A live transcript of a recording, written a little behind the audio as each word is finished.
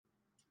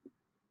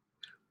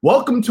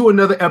Welcome to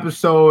another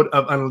episode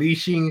of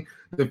Unleashing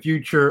the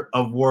Future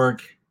of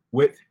Work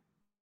with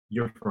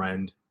your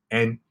friend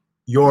and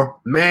your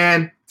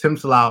man, Tim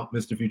Salau,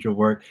 Mr. Future of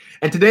Work.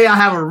 And today I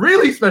have a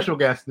really special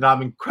guest that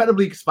I'm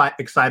incredibly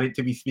excited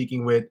to be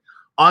speaking with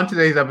on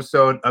today's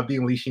episode of the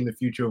Unleashing the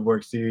Future of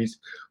Work series.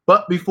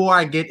 But before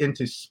I get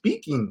into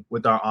speaking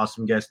with our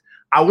awesome guest,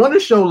 I want to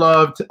show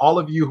love to all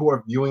of you who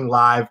are viewing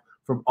live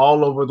from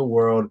all over the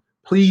world.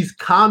 Please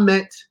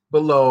comment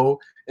below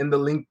in the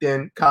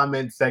LinkedIn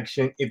comment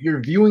section if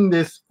you're viewing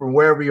this from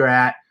wherever you're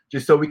at,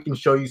 just so we can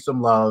show you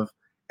some love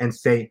and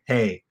say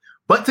hey.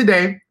 But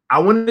today, I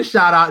wanted to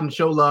shout out and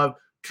show love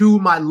to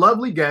my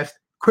lovely guest,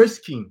 Chris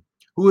Keene,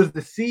 who is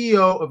the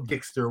CEO of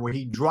Gigster, where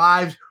he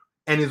drives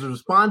and is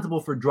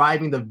responsible for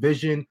driving the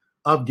vision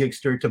of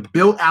Gigster to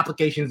build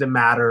applications that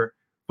matter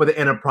for the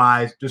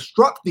enterprise,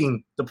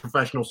 disrupting the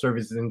professional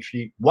services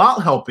industry while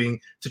helping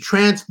to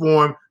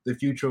transform the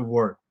future of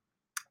work.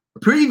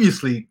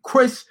 Previously,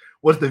 Chris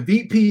was the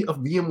VP of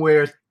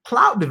VMware's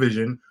cloud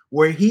division,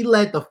 where he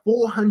led the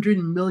 $400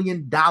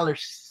 million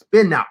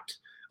spin-out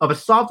of a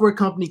software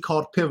company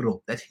called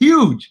Pivotal. That's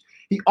huge.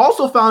 He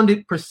also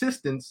founded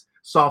Persistence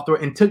Software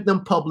and took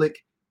them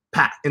public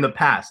in the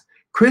past.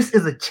 Chris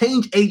is a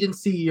change agent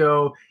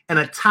CEO and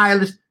a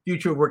tireless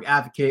future of work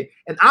advocate.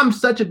 And I'm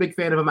such a big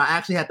fan of him. I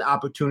actually had the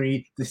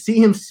opportunity to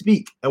see him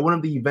speak at one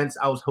of the events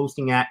I was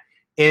hosting at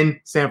in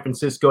San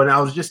Francisco. And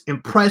I was just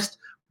impressed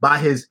by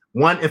his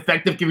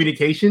effective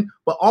communication,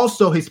 but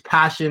also his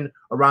passion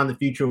around the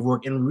future of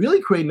work and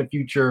really creating a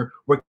future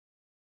where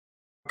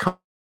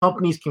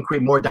companies can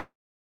create more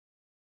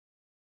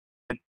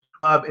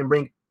and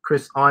bring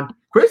Chris on.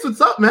 Chris,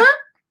 what's up, man?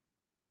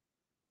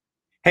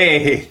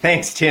 Hey,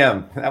 thanks,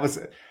 Tim.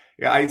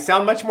 I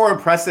sound much more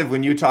impressive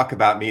when you talk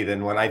about me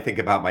than when I think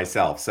about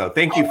myself. So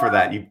thank you for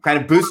that. You kind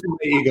of boosted my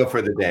ego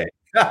for the day.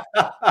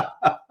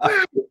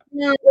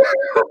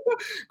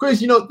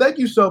 Chris, thank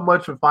you so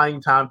much for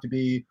finding time to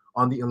be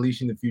on the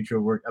Unleashing the Future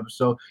of Work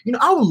episode.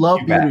 I would love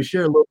for you to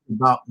share a little bit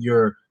about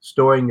your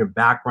story and your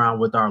background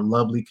with our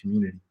lovely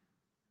community.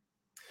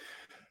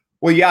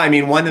 Well, yeah,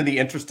 one of the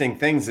interesting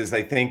things is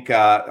I think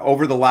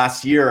over the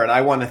last year, and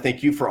I want to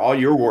thank you for all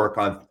your work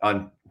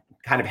on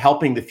kind of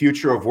helping the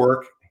future of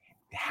work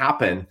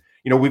happen.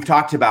 We've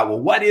talked about, well,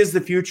 what is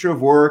the future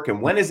of work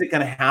and when is it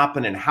going to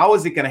happen and how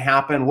is it going to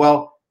happen?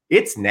 Well,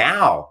 it's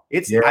now.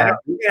 We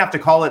have to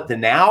call it the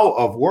now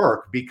of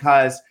work,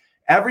 because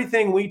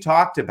everything we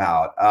talked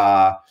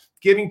about,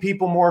 giving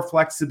people more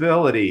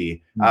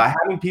flexibility,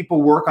 having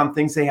people work on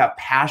things they have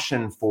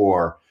passion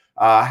for,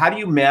 how do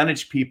you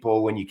manage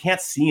people when you can't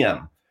see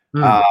them?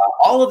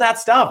 All of that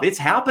stuff, it's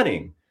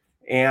happening.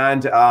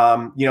 And,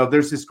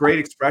 there's this great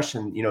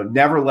expression,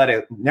 never let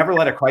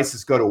a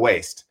crisis go to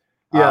waste.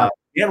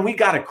 And we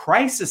got a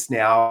crisis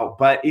now,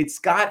 but it's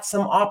got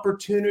some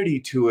opportunity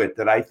to it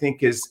that I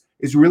think is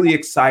really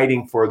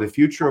exciting for the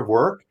future of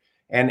work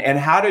and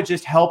how to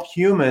just help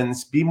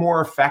humans be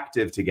more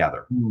effective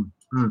together.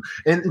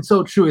 And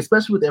so true,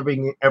 especially with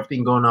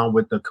everything going on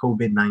with the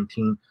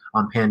COVID-19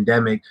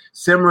 pandemic.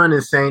 Simran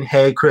is saying,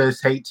 hey,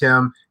 Chris. Hey,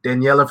 Tim.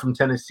 Daniela from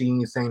Tennessee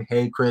is saying,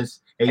 hey, Chris.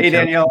 Hey,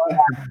 Daniela.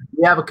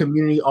 We have a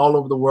community all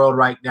over the world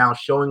right now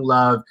showing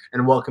love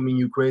and welcoming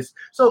you, Chris.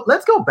 So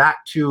let's go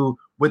back to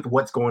with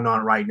what's going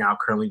on right now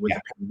currently with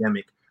the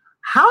pandemic.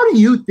 How do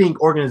you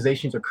think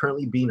organizations are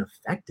currently being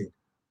affected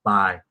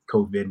by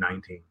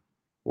COVID-19?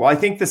 Well, I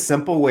think the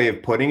simple way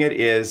of putting it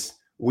is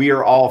we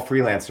are all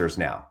freelancers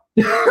now.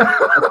 Let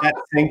that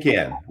sink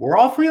in. We're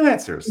all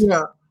freelancers.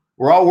 Yeah.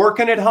 We're all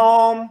working at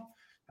home.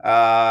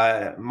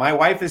 My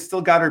wife has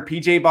still got her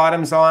PJ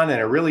bottoms on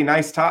and a really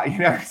nice top,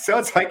 so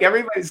it's like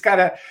everybody's kind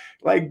of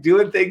like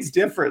doing things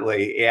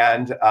differently.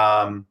 And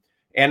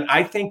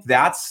I think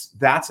that's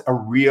a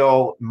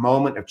real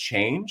moment of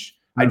change.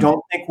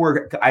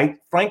 I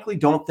frankly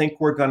don't think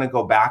we're going to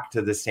go back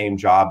to the same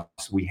jobs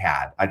we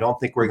had. I don't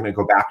think we're going to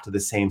go back to the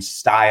same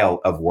style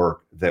of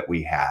work that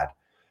we had.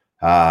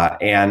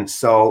 And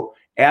so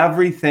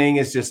everything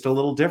is just a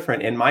little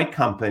different. In my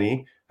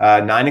company,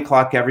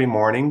 9:00 every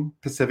morning,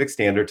 Pacific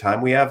Standard Time,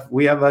 we have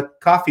a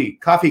coffee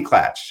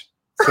clutch.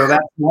 So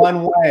that's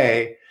one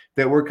way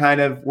that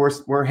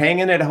we're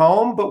hanging at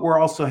home, but we're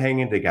also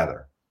hanging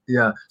together.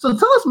 Yeah. So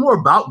tell us more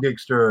about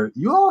Gigster.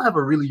 You all have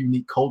a really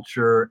unique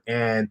culture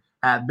and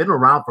have been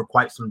around for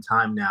quite some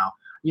time now.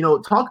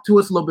 Talk to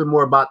us a little bit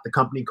more about the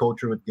company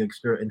culture with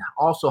Gigster and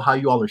also how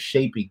you all are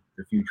shaping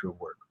the future of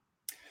work.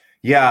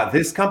 Yeah,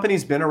 this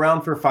company's been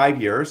around for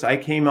 5 years. I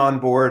came on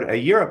board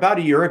about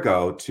a year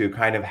ago to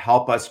kind of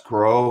help us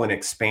grow and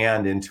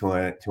expand into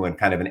a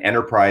kind of an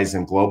enterprise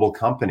and global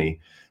company.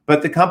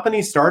 But the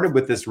company started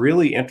with this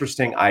really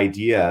interesting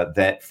idea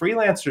that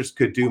freelancers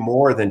could do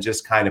more than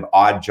just kind of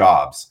odd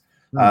jobs,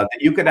 that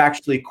you could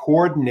actually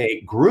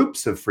coordinate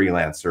groups of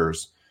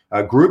freelancers,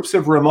 groups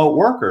of remote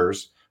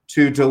workers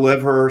to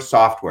deliver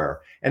software.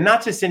 And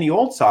not just any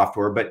old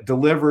software, but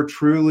deliver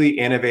truly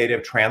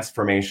innovative,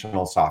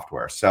 transformational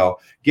software. So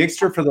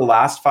Gigster for the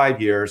last 5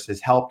 years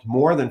has helped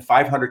more than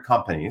 500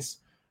 companies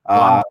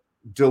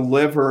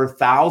deliver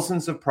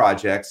thousands of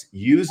projects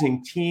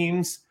using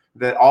teams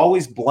that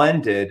always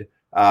blended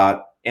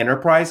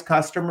enterprise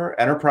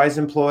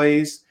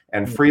employees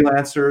and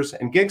freelancers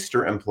and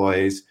Gigster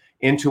employees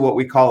into what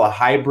we call a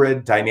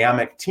hybrid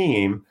dynamic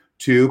team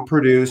to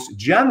produce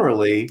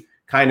generally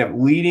kind of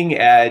leading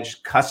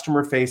edge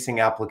customer facing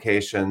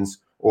applications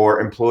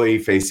or employee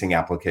facing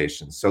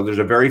applications. So there's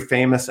a very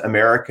famous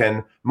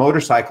American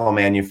motorcycle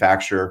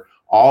manufacturer,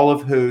 all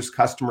of whose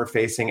customer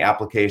facing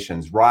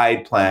applications,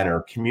 ride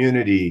planner,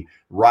 community,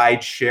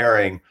 ride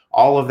sharing,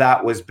 all of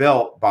that was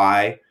built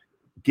by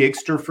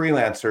Gigster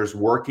freelancers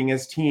working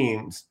as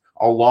teams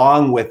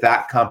along with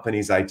that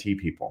company's IT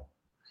people.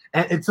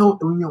 And so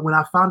when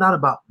I found out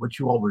about what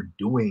you all were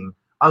doing,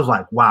 I was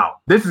like, wow,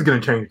 this is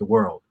going to change the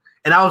world.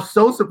 And I was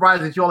so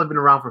surprised that you all have been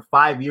around for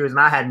 5 years and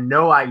I had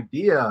no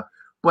idea.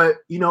 But,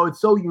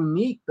 it's so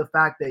unique, the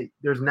fact that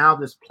there's now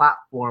this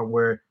platform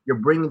where you're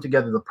bringing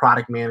together the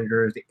product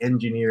managers, the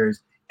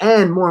engineers,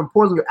 and more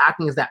importantly, you're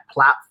acting as that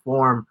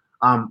platform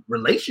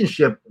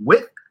relationship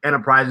with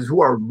enterprises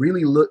who are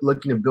really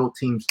looking to build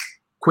teams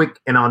quick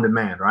and on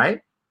demand,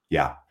 right?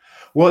 Yeah.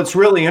 Well, it's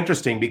really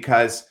interesting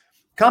because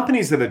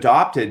companies have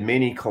adopted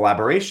many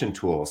collaboration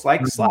tools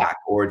like Slack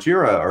or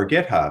Jira or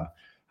GitHub.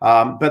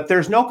 But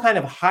there's no kind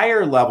of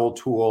higher level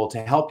tool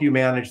to help you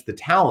manage the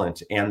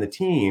talent and the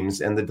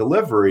teams and the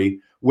delivery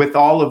with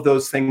all of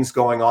those things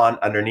going on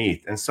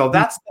underneath. And so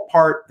that's the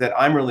part that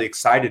I'm really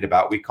excited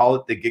about. We call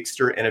it the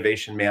Gigster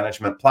Innovation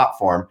Management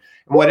Platform.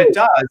 And what it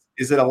does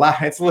is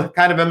it's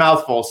kind of a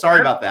mouthful.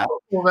 Sorry about that.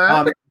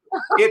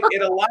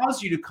 It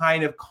allows you to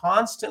kind of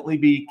constantly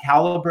be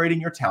calibrating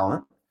your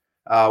talent.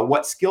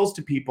 What skills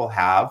do people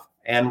have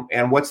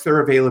and what's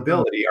their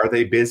availability? Are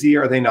they busy?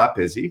 Are they not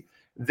busy?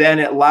 Then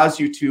it allows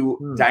you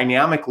to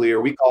dynamically,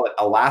 or we call it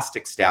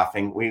elastic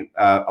staffing. We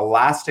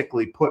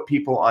elastically put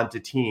people onto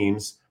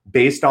teams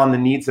based on the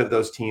needs of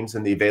those teams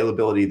and the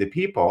availability of the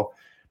people.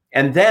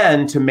 And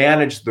then to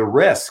manage the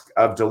risk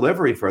of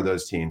delivery for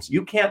those teams.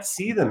 You can't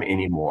see them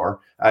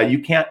anymore. You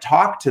can't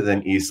talk to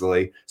them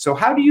easily. So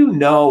how do you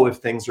know if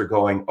things are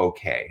going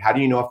okay? How do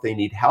you know if they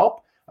need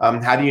help?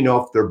 How do you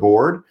know if they're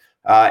bored?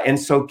 And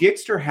so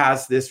Gigster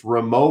has this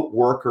remote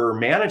worker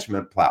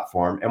management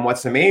platform. And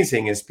what's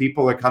amazing is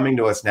people are coming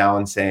to us now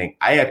and saying,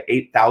 I have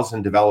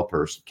 8,000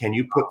 developers. Can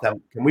we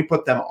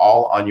put them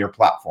all on your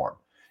platform?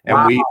 And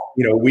wow.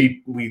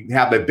 we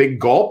have a big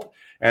gulp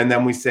and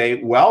then we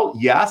say, well,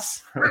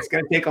 yes, it's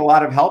going to take a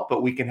lot of help,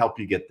 but we can help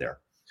you get there.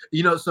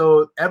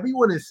 So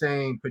everyone is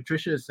saying,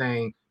 Patricia is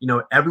saying,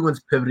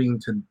 everyone's pivoting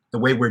to the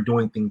way we're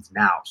doing things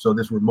now. So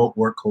this remote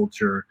work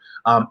culture.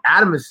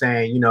 Adam is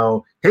saying,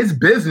 his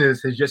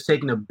business has just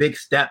taken a big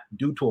step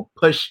due to a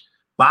push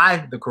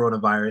by the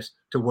coronavirus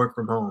to work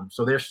from home.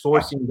 So they're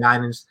sourcing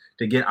guidance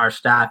to get our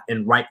staff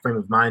in right frame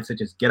of mind, such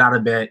as get out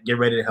of bed, get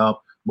ready to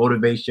help,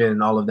 motivation,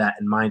 and all of that,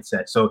 and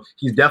mindset. So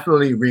he's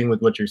definitely agreeing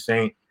with what you're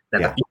saying,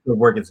 that the future of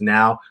work is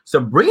now.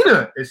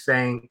 Sabrina is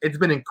saying it's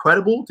been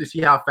incredible to see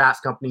how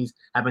fast companies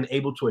have been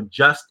able to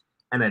adjust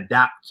and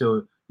adapt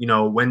to,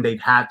 when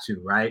they've had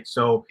to, right?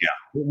 So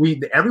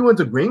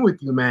everyone's agreeing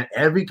with you, man.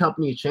 Every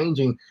company is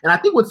changing. And I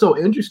think what's so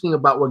interesting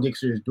about what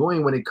Gigster is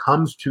doing when it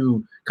comes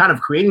to kind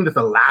of creating this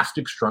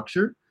elastic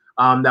structure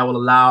that will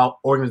allow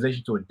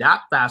organizations to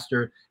adapt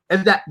faster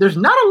is that there's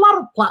not a lot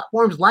of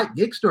platforms like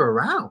Gigster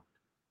around.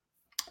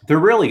 There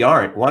really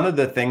aren't. One of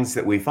the things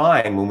that we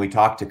find when we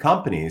talk to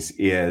companies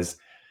is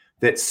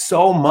that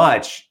so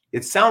much,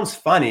 it sounds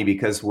funny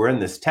because we're in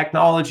this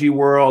technology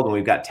world and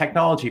we've got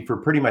technology for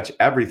pretty much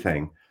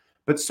everything.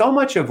 But so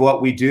much of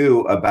what we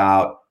do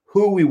about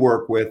who we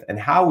work with and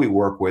how we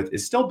work with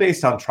is still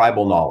based on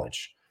tribal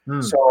knowledge.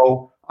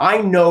 So I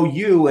know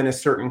you in a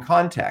certain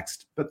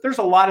context, but there's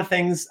a lot of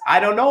things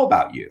I don't know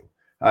about you.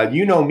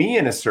 You know me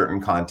in a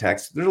certain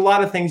context. There's a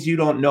lot of things you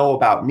don't know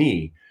about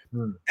me.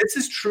 This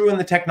is true in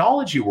the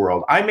technology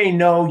world. I may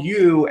know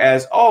you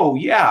as, oh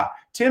yeah,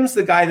 Tim's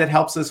the guy that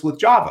helps us with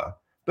Java,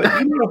 but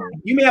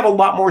you may have a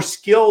lot more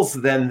skills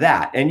than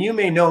that. And you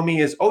may know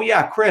me as, oh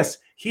yeah, Chris,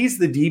 he's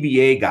the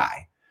DBA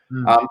guy.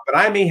 But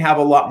I may have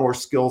a lot more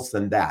skills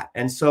than that.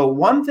 And so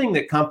one thing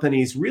that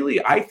companies really,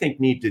 I think,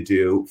 need to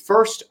do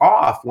first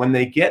off, when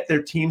they get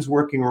their teams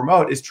working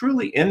remote, is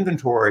truly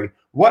inventory.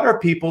 What are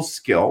people's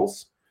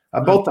skills?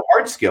 Both the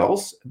hard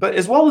skills, but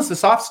as well as the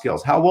soft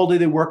skills. How well do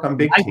they work on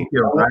big teams?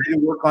 How well do they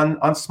work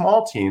on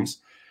small teams?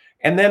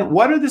 And then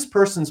what are this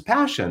person's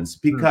passions?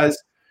 Because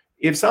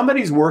if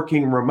somebody's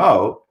working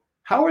remote,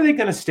 how are they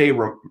going to stay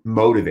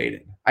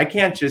motivated? I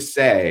can't just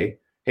say,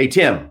 hey,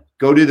 Tim,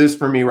 go do this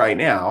for me right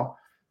now.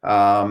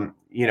 I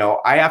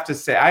have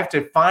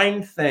to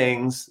find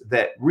things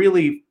that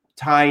really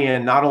tie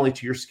in not only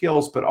to your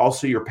skills, but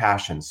also your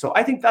passions. So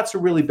I think that's a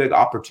really big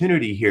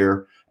opportunity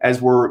here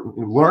as we're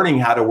learning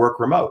how to work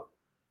remote.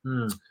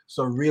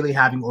 So really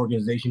having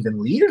organizations and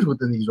leaders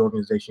within these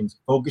organizations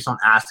focus on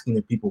asking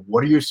the people,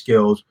 what are your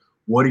skills?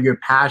 What are your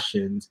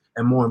passions?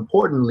 And more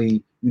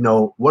importantly,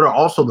 what are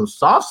also the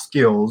soft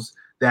skills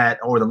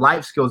or the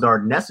life skills that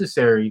are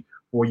necessary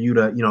for you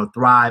to,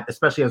 thrive,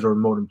 especially as a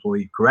remote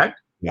employee,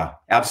 correct? Yeah,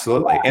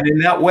 absolutely. And in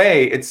that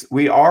way,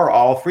 we are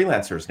all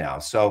freelancers now.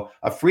 So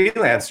a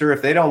freelancer,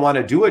 if they don't want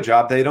to do a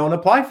job, they don't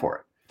apply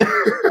for it.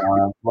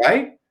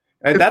 Right?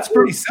 And that's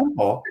pretty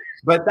simple,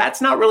 but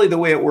that's not really the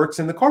way it works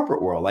in the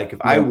corporate world. Like if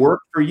I work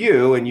for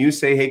you and you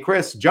say, hey,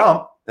 Chris,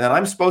 jump, then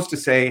I'm supposed to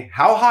say,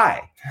 how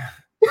high?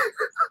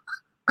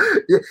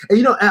 Yeah,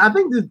 and I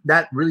think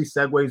that really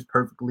segues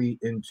perfectly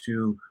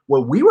into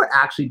what we were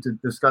actually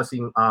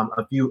discussing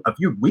a few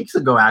weeks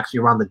ago, actually,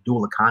 around the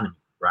dual economy,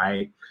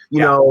 right?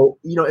 And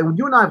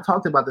you and I have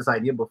talked about this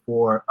idea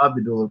before of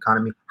the dual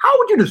economy. How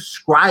would you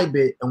describe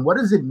it, and what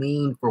does it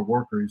mean for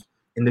workers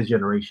in this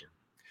generation?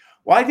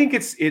 Well, I think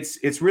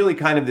it's really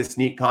kind of this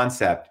neat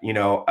concept.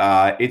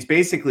 It's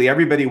basically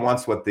everybody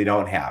wants what they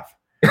don't have.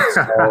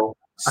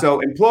 So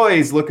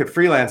employees look at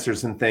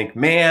freelancers and think,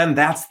 man,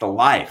 that's the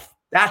life.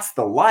 That's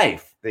the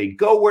life. They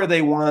go where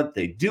they want.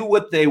 They do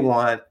what they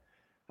want.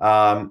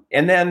 And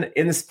then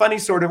in this funny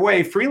sort of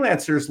way,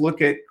 freelancers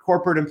look at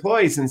corporate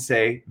employees and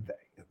say,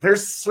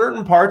 there's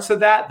certain parts of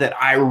that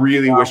I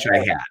really wish I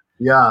had.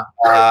 Yeah.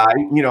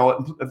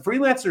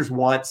 Freelancers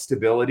want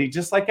stability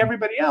just like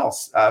everybody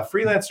else.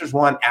 Freelancers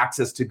want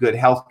access to good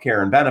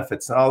healthcare and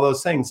benefits and all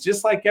those things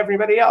just like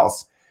everybody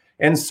else.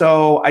 And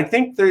so I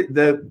think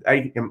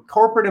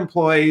corporate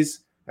employees,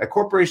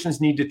 corporations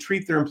need to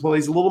treat their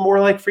employees a little more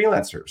like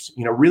freelancers,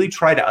 really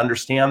try to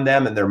understand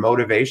them and their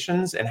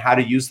motivations and how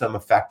to use them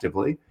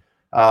effectively.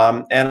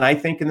 And I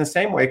think in the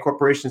same way,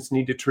 corporations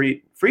need to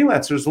treat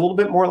freelancers a little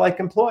bit more like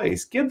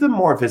employees. Give them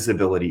more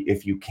visibility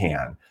if you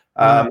can.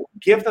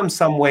 Give them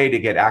some way to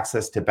get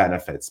access to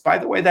benefits. By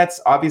the way, that's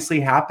obviously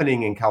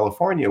happening in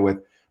California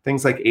with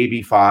things like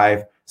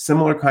AB5,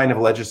 similar kind of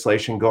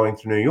legislation going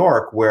through New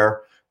York,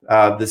 where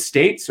the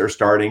states are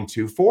starting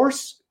to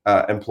force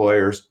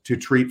employers to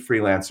treat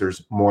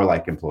freelancers more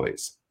like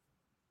employees.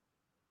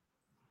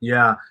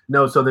 Yeah,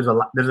 no. So there's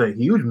a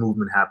huge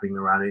movement happening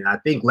around it, and I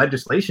think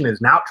legislation is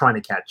now trying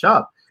to catch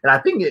up. And I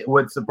think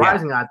what's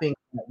surprising, I think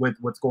with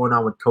what's going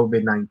on with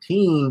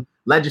COVID-19,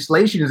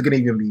 legislation is going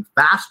to even be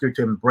faster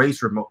to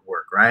embrace remote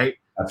work, right?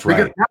 That's right.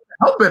 Because that's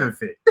a health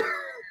benefit.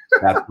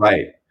 That's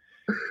right.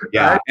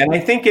 Yeah, right? And I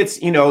think it's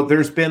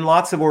there's been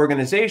lots of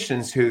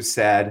organizations who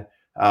said,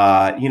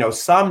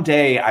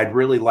 someday I'd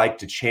really like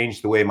to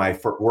change the way my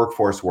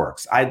workforce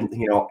works.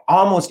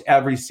 Almost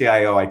every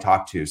CIO I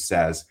talk to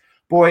says,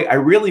 boy, I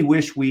really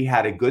wish we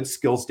had a good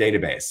skills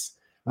database.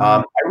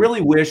 I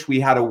really wish we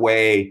had a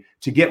way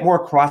to get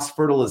more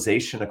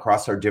cross-fertilization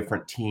across our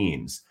different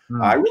teams.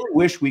 I really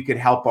wish we could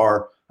help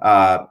our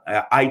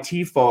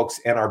IT folks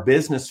and our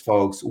business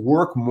folks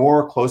work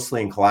more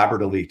closely and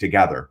collaboratively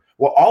together.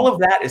 Well, all of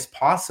that is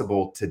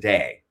possible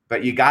today,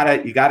 but you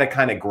gotta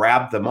kind of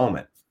grab the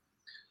moment.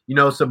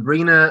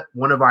 Sabrina,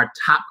 one of our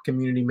top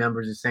community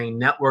members, is saying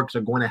networks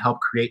are going to help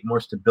create more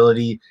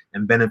stability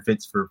and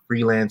benefits for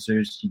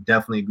freelancers. She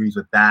definitely agrees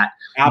with that.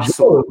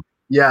 Absolutely.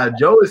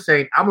 Joe is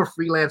saying, I'm a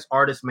freelance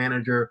artist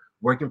manager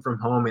working from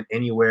home and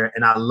anywhere,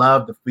 and I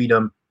love the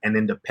freedom and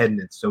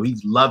independence. So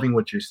he's loving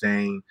what you're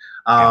saying.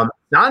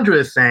 Sandra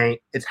is saying,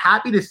 it's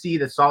happy to see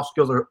that soft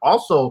skills are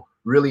also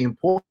really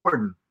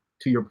important,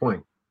 to your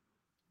point.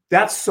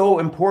 That's so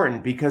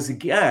important because,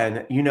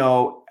 again,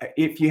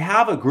 if you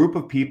have a group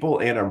of people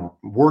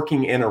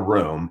working in a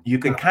room, you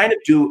can kind of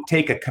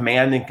take a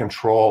command and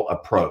control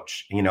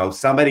approach.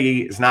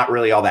 Somebody is not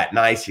really all that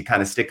nice. You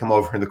kind of stick them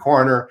over in the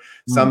corner.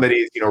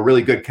 Somebody's,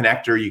 really good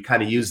connector. You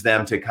kind of use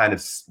them to kind of,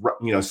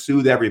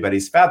 soothe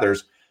everybody's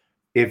feathers.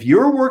 If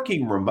you're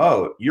working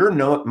remote, your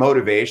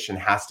motivation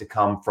has to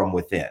come from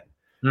within.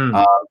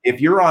 If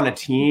you're on a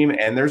team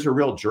and there's a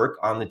real jerk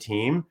on the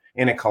team,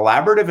 in a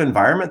collaborative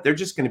environment, they're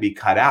just going to be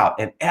cut out,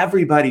 and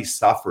everybody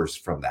suffers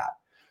from that.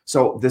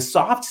 So the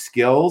soft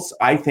skills,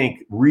 I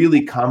think,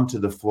 really come to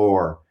the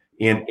floor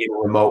in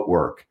remote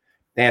work.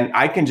 And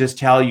I can just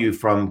tell you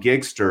from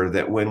Gigster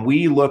that when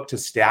we look to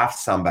staff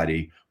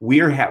somebody, we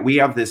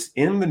have this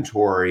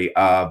inventory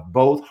of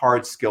both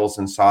hard skills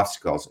and soft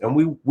skills. And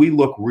we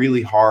look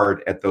really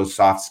hard at those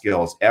soft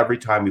skills every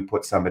time we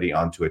put somebody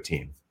onto a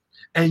team.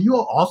 And you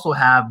also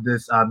have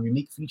this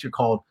unique feature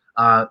called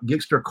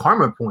Gigster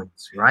Karma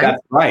Points, right?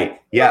 That's right.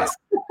 Yes.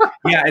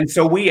 Yeah. And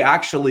so we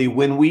actually,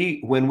 when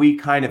we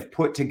kind of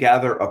put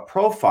together a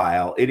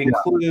profile, it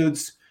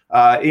includes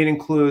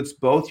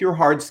both your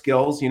hard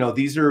skills.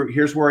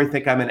 Here's where I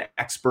think I'm an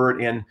expert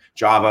in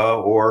Java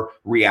or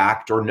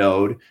React or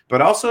Node,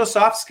 but also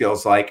soft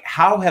skills like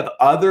how have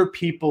other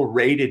people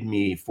rated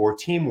me for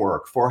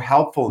teamwork, for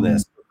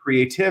helpfulness, for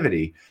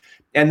creativity.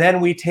 And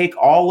then we take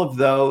all of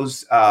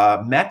those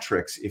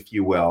metrics, if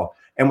you will,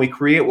 and we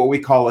create what we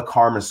call a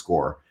karma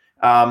score.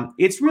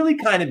 It's really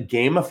kind of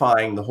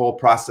gamifying the whole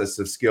process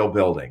of skill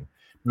building.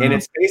 And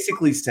it's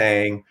basically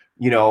saying,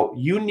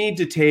 you need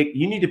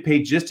to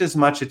pay just as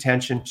much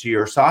attention to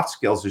your soft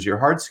skills as your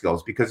hard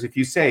skills. Because if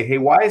you say, hey,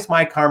 why is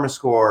my karma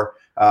score,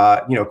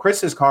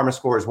 Chris's karma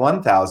score is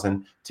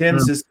 1,000,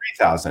 Tim's is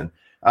 3,000.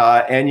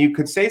 And you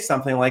could say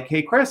something like,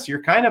 hey, Chris,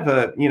 you're kind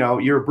of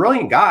you're a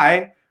brilliant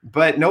guy,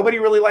 but nobody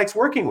really likes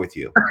working with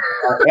you.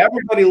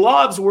 Everybody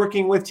loves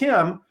working with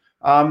Tim,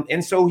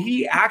 And so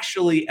he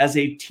actually, as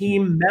a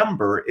team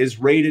member, is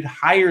rated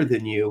higher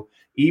than you,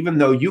 even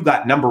though you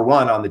got number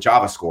one on the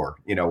Java score,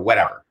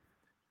 whatever.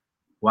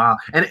 Wow.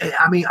 And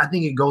I mean, I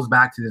think it goes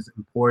back to this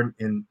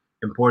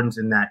importance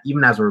in that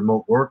even as a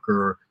remote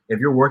worker, if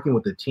you're working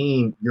with a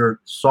team, your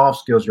soft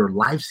skills, your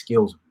life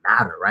skills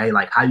matter, right?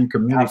 Like how you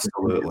communicate.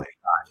 Absolutely.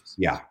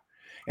 Yeah.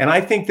 And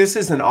I think this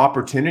is an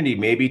opportunity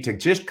maybe to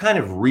just kind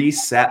of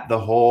reset the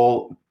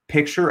whole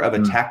picture of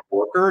a tech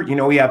worker.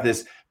 We have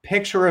this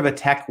picture of a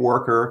tech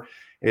worker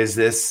is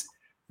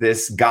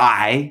this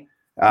guy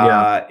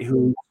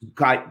who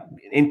got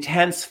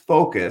intense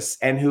focus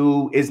and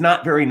who is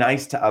not very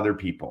nice to other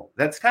people.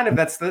 That's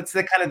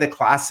the kind of the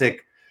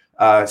classic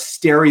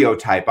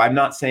stereotype. I'm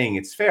not saying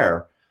it's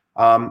fair.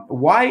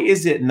 Why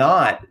is it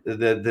not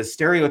the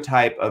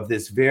stereotype of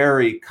this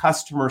very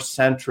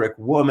customer-centric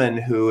woman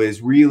who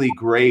is really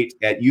great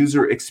at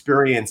user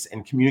experience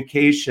and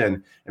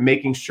communication and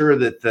making sure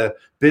that the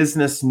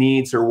business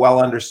needs are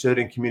well understood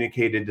and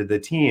communicated to the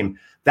team?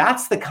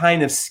 That's the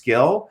kind of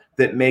skill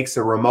that makes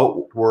a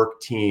remote work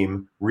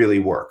team really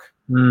work.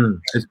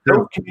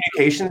 Those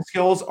communication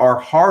skills are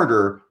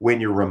harder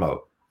when you're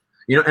remote.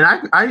 And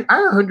I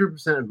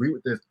 100% agree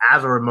with this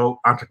as a remote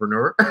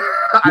entrepreneur.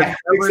 Yeah,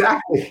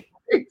 exactly.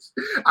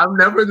 I'm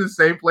never in the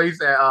same place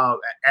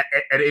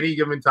at any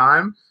given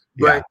time,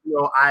 but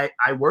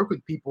I work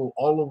with people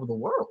all over the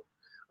world.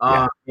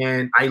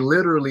 And I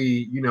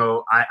literally,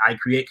 I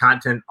create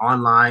content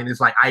online.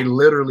 It's like I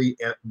literally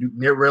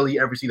rarely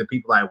ever see the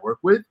people I work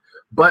with,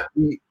 but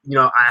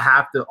I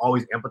have to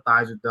always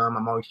empathize with them.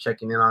 I'm always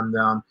checking in on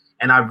them.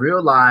 And I've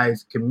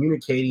realized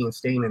communicating and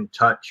staying in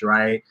touch,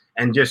 right?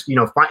 And just,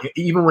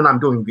 even when I'm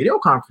doing video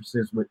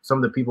conferences with some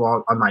of the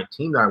people on my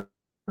team that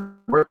I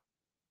work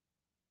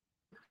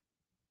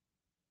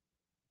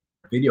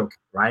video,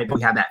 right? We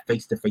have that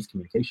face-to-face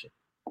communication.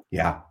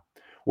 Yeah.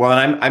 Well,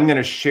 and I'm going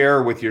to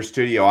share with your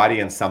studio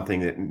audience something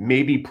that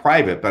may be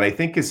private, but I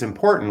think is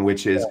important,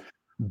 which is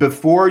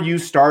before you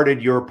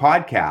started your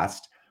podcast,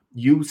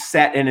 you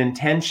set an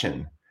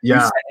intention. You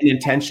set an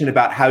intention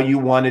about how you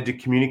wanted to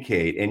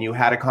communicate, and you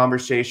had a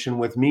conversation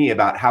with me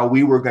about how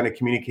we were going to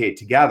communicate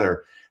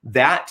together.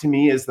 That to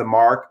me is the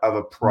mark of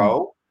a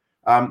pro.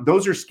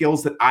 Those are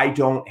skills that I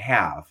don't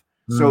have.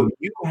 So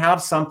you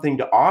have something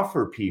to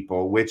offer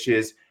people, which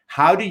is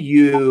how do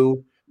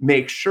you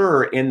make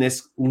sure in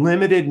this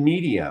limited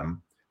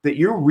medium that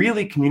you're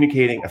really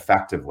communicating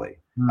effectively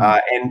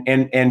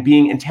and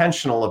being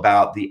intentional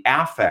about the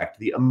affect,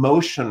 the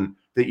emotion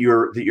that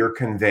you're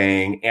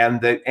conveying,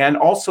 and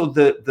also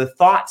the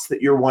thoughts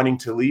that you're wanting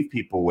to leave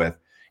people with.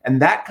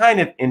 And that kind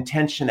of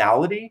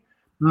intentionality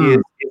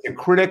is a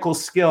critical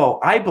skill,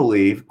 I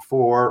believe,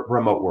 for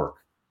remote work.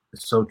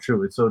 It's so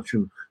true. It's so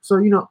true.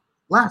 So,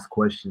 last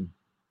question.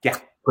 Yeah.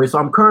 Okay, so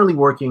I'm currently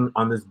working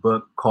on this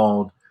book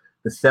called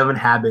The 7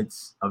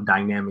 Habits of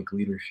Dynamic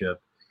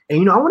Leadership.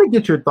 And, I want to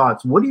get your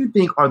thoughts. What do you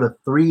think are the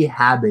 3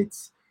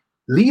 habits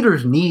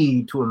leaders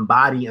need to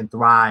embody and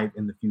thrive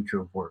in the future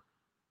of work?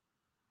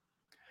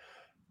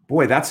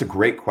 Boy, that's a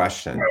great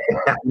question.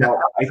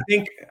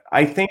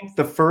 I think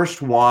the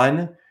first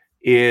one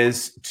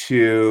is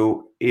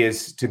to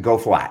go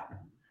flat.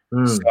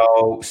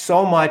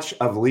 So much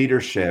of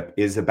leadership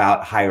is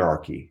about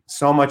hierarchy.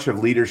 So much of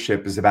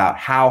leadership is about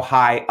how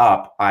high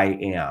up I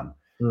am.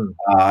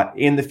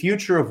 In the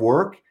future of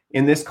work,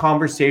 in this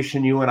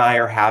conversation you and I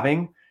are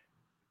having,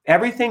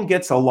 everything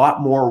gets a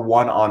lot more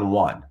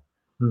one-on-one.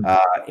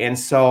 And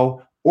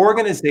so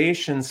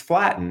organizations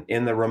flatten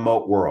in the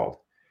remote world.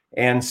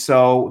 And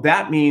so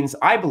that means,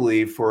 I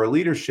believe, for a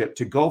leadership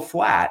to go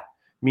flat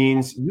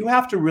means you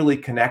have to really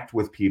connect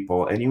with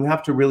people, and you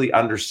have to really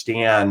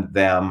understand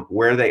them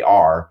where they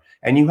are,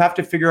 and you have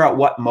to figure out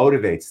what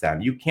motivates them.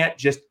 You can't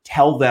just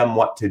tell them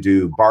what to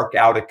do, bark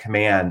out a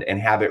command and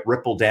have it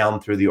ripple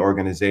down through the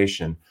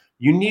organization.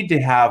 You need to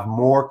have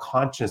more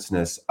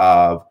consciousness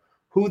of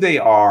who they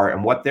are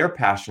and what their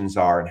passions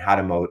are and how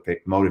to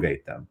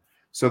motivate them.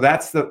 So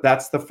that's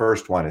the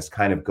first one, is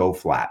kind of go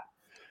flat.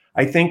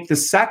 I think the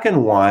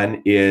second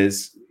one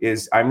is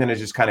I'm going to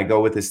just kind of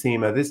go with this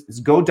theme of this, is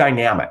go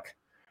dynamic.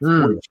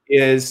 Which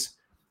is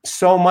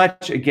so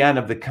much, again,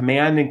 of the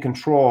command and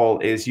control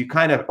is you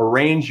kind of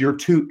arrange your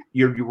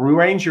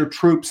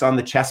troops on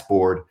the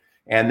chessboard,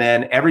 and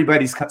then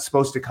everybody's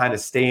supposed to kind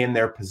of stay in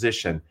their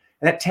position.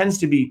 And that tends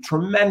to be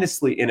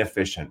tremendously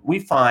inefficient. We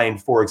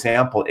find, for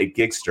example, at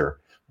Gigster,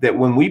 that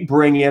when we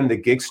bring in the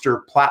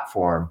Gigster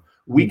platform,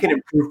 we can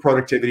improve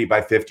productivity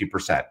by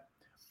 50%.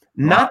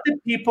 Not that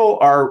people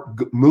are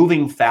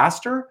moving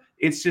faster,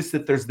 it's just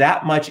that there's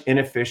that much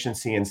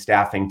inefficiency in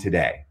staffing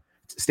today.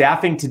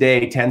 Staffing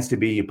today tends to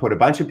be you put a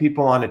bunch of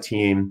people on a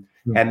team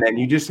and then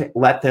you just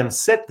let them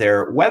sit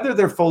there, whether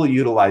they're fully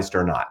utilized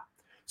or not.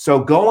 So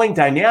going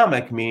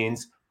dynamic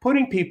means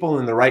putting people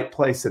in the right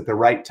place at the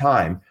right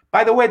time.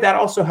 By the way, that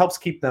also helps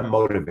keep them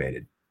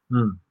motivated.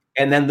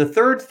 And then the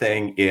third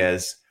thing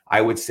is,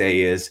 I would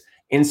say, is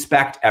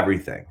inspect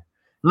everything.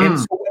 And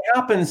so what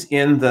happens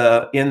in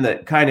the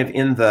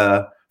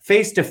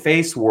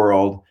face-to-face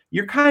world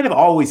you're kind of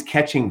always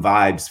catching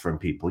vibes from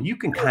people. You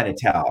can kind of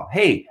tell,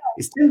 hey,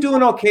 is Tim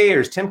doing okay,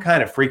 or is Tim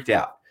kind of freaked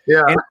out?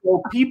 Yeah. And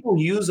so people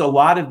use a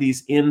lot of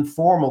these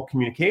informal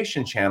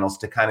communication channels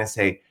to kind of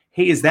say,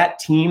 hey, is that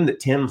team that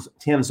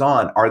Tim's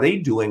on, are they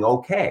doing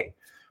okay?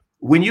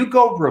 When you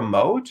go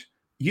remote,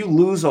 you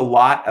lose a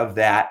lot of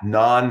that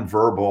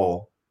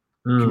nonverbal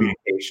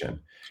communication.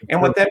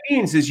 And what that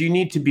means is you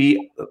need to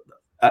be,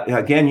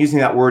 again, using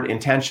that word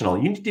intentional,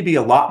 you need to be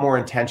a lot more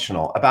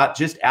intentional about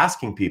just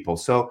asking people.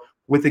 So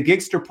with the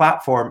Gigster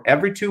platform,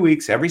 every 2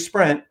 weeks, every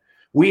sprint,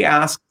 we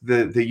ask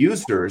the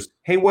users,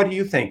 hey, what do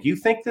you think? You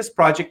think this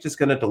project is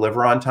going to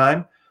deliver on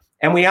time?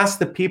 And we ask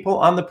the people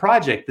on the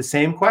project the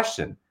same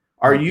question.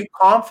 Are you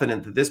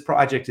confident that this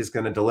project is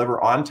going to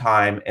deliver on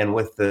time and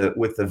with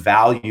the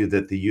value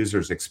that the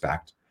users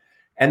expect?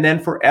 And then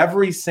for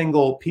every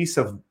single piece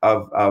of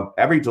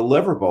every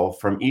deliverable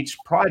from each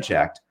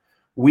project,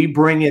 we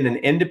bring in an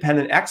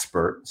independent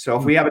expert. So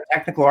if we have a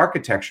technical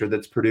architecture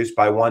that's produced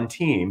by one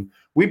team,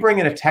 we bring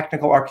in a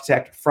technical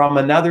architect from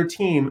another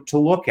team to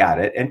look at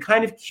it and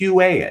kind of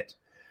QA it.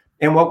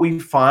 And what we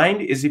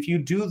find is if you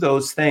do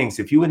those things,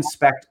 if you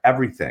inspect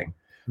everything,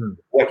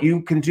 what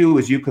you can do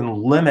is you can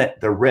limit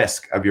the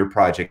risk of your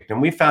project.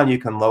 And we found you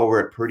can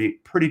lower it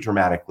pretty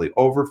dramatically,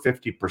 over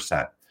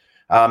 50%.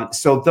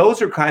 So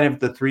those are kind of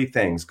the three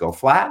things: go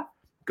flat,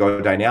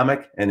 go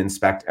dynamic, and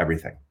inspect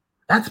everything.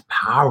 That's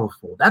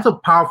powerful. That's a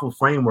powerful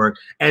framework.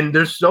 And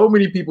there's so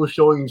many people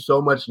showing you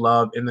so much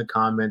love in the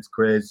comments,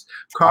 Chris.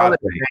 Carla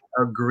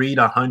agreed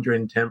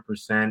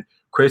 110%.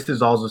 Chris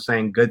is also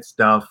saying good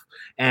stuff.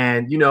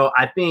 And,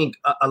 I think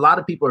a lot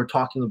of people are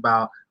talking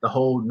about the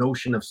whole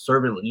notion of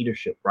servant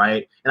leadership,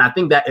 right? And I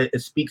think that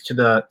it speaks to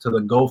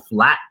the go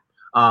flat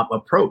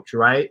approach,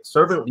 right?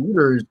 Servant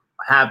leaders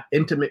have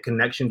intimate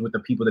connections with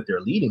the people that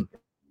they're leading.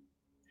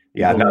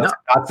 Yeah,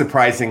 not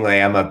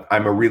surprisingly, I'm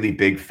a really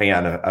big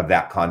fan of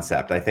that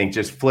concept. I think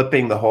just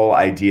flipping the whole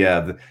idea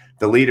of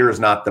the leader is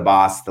not the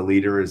boss, the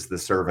leader is the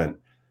servant.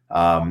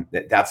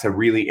 That's a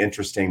really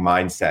interesting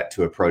mindset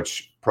to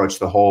approach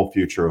the whole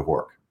future of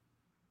work.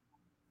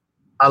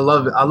 I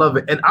love it. I love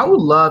it. And I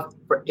would love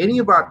for any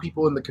of our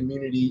people in the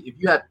community, if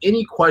you have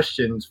any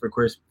questions for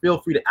Chris,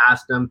 feel free to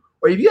ask them.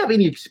 Or if you have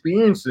any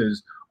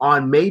experiences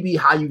on maybe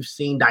how you've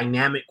seen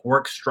dynamic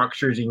work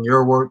structures in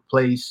your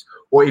workplace,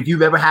 or if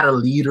you've ever had a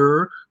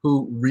leader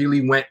who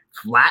really went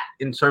flat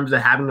in terms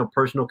of having a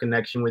personal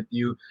connection with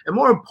you. And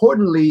more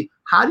importantly,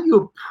 how do you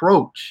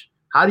approach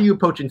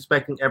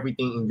inspecting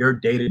everything in your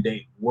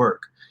day-to-day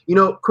work?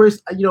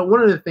 Chris,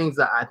 one of the things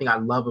that I think I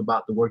love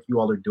about the work you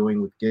all are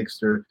doing with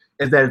Gigster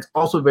is that it's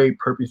also very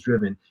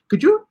purpose-driven.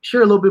 Could you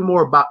share a little bit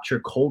more about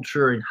your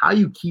culture and how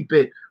you keep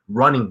it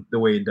running the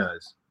way it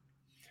does?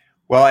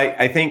 Well,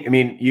 I think,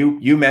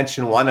 you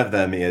mentioned one of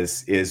them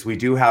is we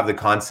do have the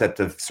concept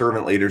of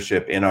servant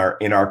leadership in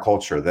our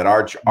culture, that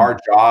our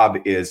job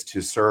is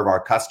to serve our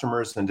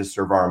customers and to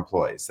serve our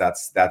employees.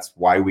 That's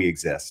why we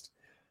exist.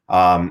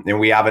 And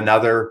we have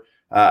another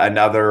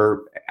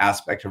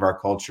aspect of our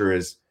culture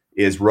is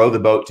row the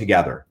boat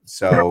together.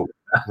 So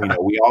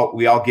we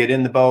all get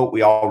in the boat,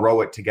 we all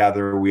row it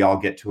together, we all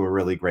get to a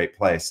really great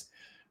place.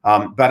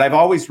 But I've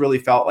always really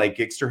felt like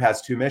Gigster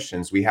has two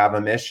missions. We have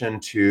a mission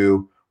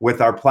to, with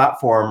our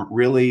platform,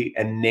 really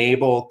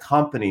enable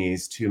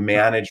companies to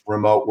manage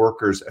remote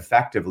workers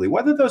effectively,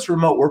 whether those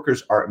remote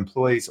workers are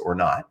employees or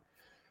not.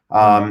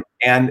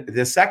 And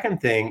the second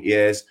thing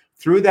is,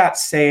 through that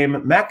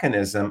same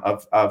mechanism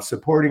of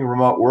supporting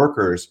remote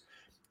workers,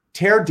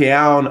 tear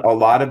down a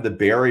lot of the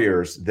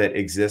barriers that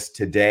exist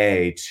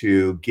today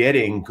to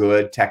getting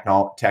good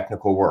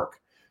technical work.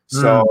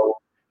 So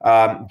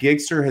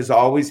Gigster has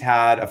always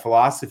had a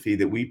philosophy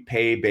that we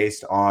pay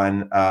based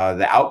on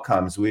the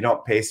outcomes. We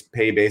don't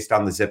pay based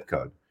on the zip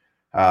code.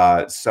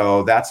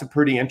 So that's a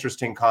pretty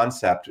interesting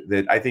concept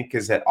that I think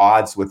is at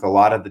odds with a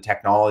lot of the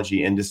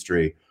technology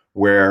industry,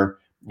 where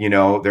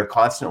they're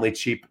constantly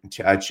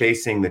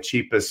chasing the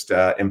cheapest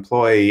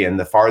employee in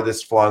the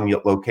farthest flung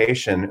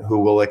location who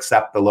will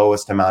accept the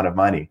lowest amount of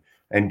money.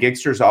 And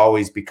Gigster's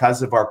always,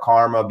 because of our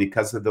karma,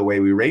 because of the way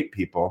we rate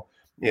people,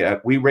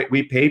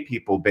 we pay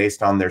people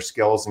based on their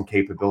skills and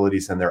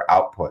capabilities and their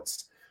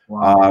outputs.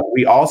 Wow.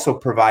 We also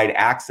provide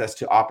access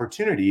to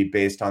opportunity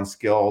based on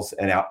skills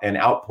and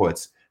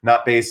outputs,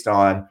 not based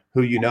on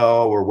who you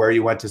know or where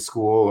you went to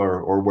school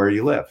or where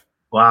you live.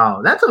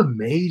 Wow, that's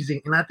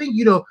amazing. And I think,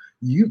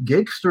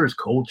 Gigster's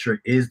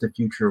culture is the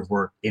future of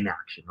work in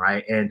action,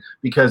 right? And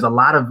because a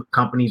lot of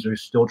companies are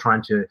still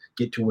trying to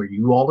get to where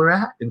you all are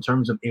at in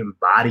terms of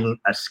embodying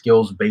a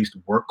skills-based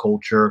work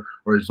culture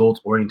or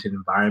results-oriented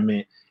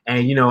environment.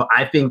 And,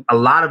 I think a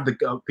lot of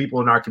the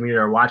people in our community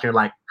are watching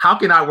like, how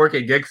can I work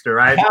at Gigster,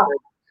 right?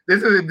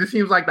 This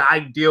seems like the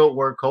ideal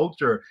work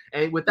culture.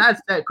 And with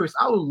that said, Chris,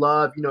 I would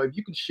love, if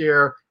you could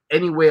share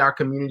any way our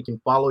community can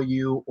follow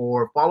you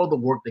or follow the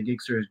work that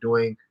Gigster is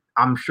doing.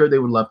 I'm sure they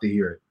would love to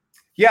hear it.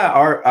 Yeah,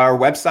 our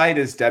website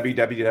is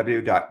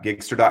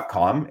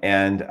www.gigster.com,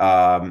 and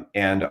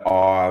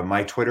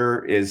my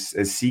Twitter is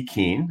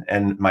Keene,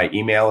 and my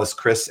email is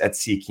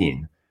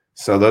chris@ckeene.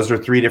 So those are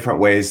 3 different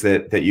ways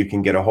that you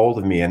can get a hold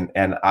of me.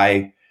 And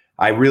I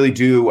really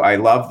do. I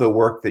love the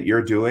work that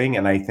you're doing.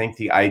 And I think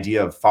the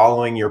idea of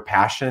following your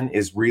passion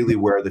is really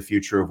where the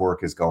future of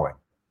work is going.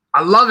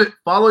 I love it.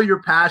 Follow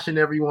your passion,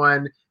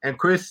 everyone. And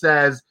Chris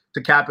says,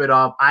 to cap it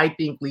off, I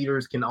think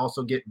leaders can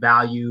also get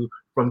value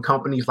from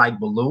companies like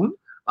Balloon,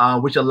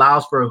 which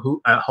allows for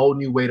a whole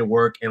new way to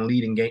work and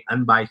lead and gain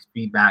unbiased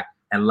feedback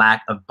and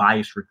lack of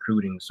biased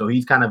recruiting. So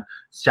he's kind of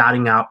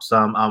shouting out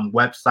some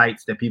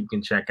websites that people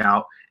can check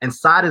out. And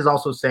Saad is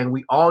also saying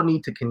we all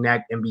need to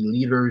connect and be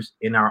leaders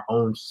in our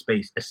own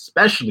space,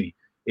 especially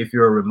if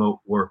you're a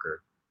remote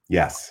worker.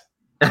 Yes.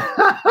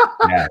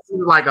 Yes.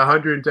 Like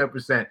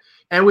 110%.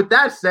 And with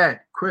that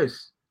said,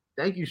 Chris,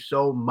 thank you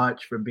so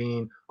much for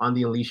being on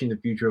the Unleashing the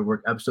Future of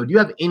Work episode. Do you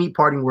have any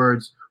parting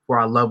words for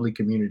our lovely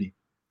community?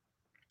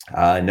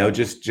 No,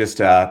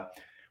 just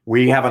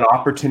we have an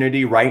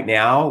opportunity right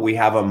now. We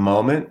have a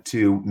moment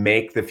to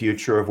make the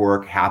future of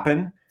work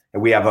happen.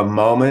 And we have a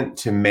moment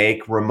to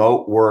make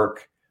remote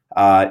work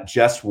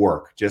just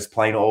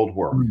plain old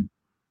work.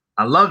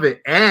 I love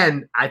it.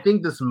 And I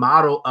think this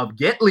model of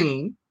get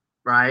lean,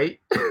 right?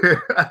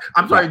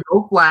 I'm sorry,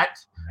 go flat,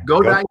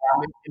 go dynamic,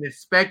 and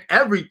expect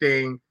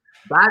everything.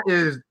 That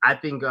is, I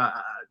think, a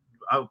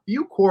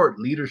few core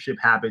leadership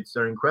habits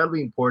that are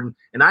incredibly important.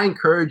 And I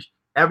encourage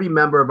every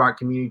member of our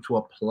community to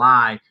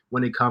apply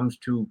when it comes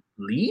to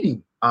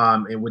leading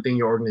and within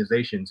your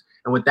organizations.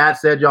 And with that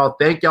said, y'all,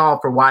 thank y'all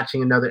for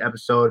watching another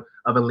episode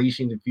of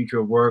Unleashing the Future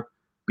of Work.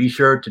 Be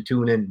sure to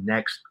tune in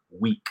next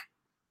week.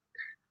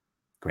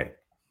 Great.